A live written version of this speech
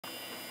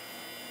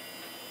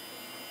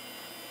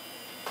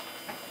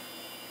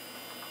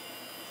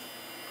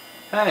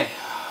Hey,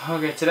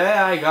 okay, today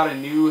I got a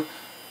new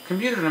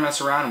computer to mess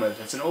around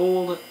with. It's an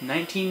old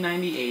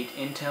 1998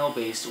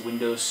 Intel-based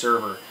Windows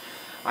server.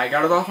 I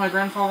got it off my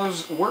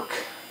grandfather's work.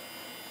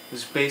 It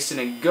was based in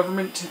a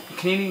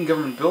Canadian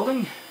government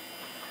building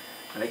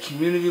and a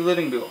community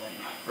living building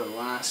for the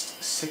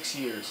last 6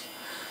 years.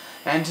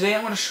 And today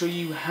I'm going to show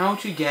you how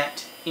to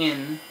get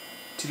in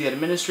to the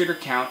administrator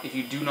account if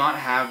you do not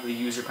have the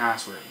user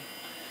password.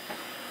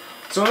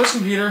 So on this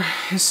computer,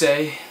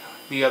 say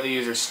the other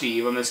user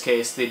Steve. In this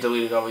case, they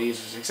deleted all the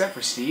users except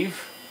for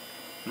Steve.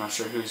 I'm not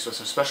sure who's so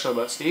special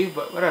about Steve,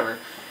 but whatever.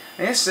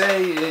 And just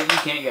say you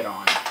can't get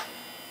on.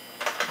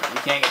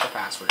 You can't get the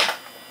password.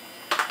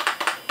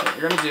 What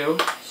you're going to do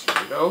is you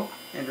go,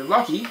 and you're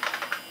lucky, you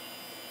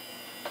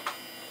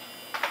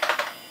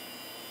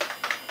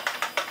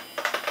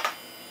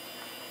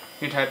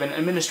can type in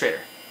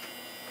administrator.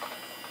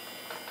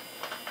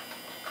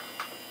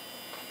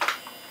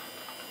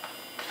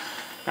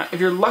 Now,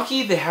 if you're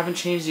lucky, they haven't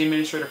changed the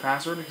administrator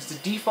password because the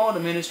default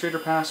administrator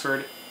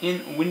password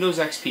in Windows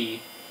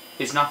XP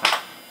is nothing.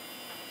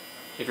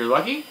 If you're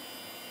lucky,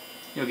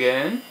 you'll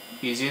get in,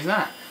 easy as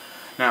that.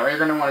 Now, what you're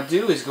going to want to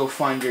do is go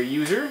find your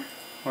user,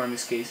 or in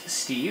this case,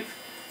 Steve.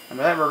 And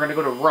by that, we're going to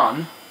go to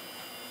Run.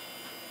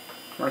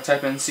 We're going to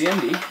type in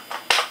CMD.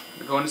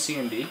 We're going to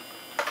CMD.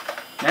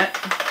 Net.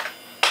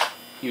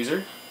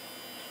 User.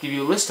 Give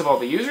you a list of all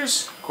the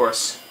users. Of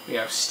course, we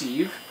have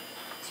Steve.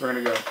 So we're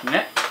going to go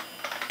net.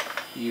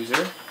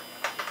 User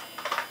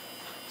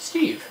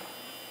Steve.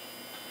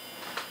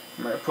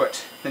 I'm going to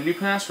put the new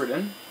password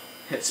in,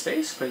 hit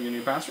space, put your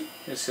new password.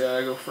 Just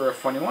go for a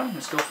funny one.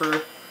 Let's go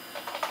for,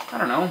 I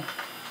don't know,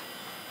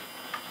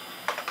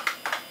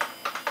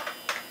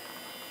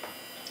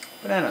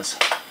 bananas.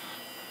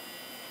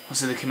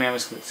 Let's say the command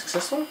was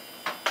successful.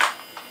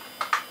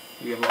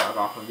 You can log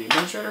off of the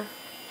administrator.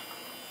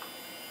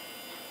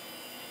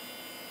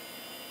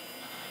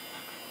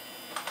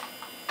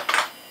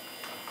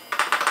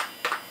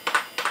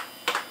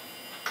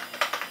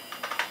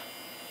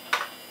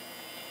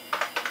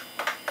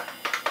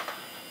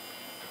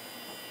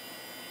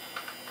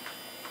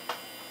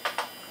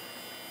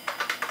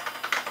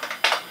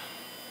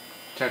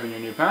 Type in your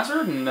new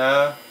password, and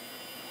away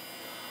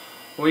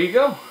you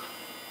go.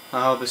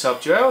 I hope this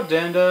helped you out,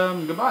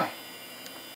 and goodbye.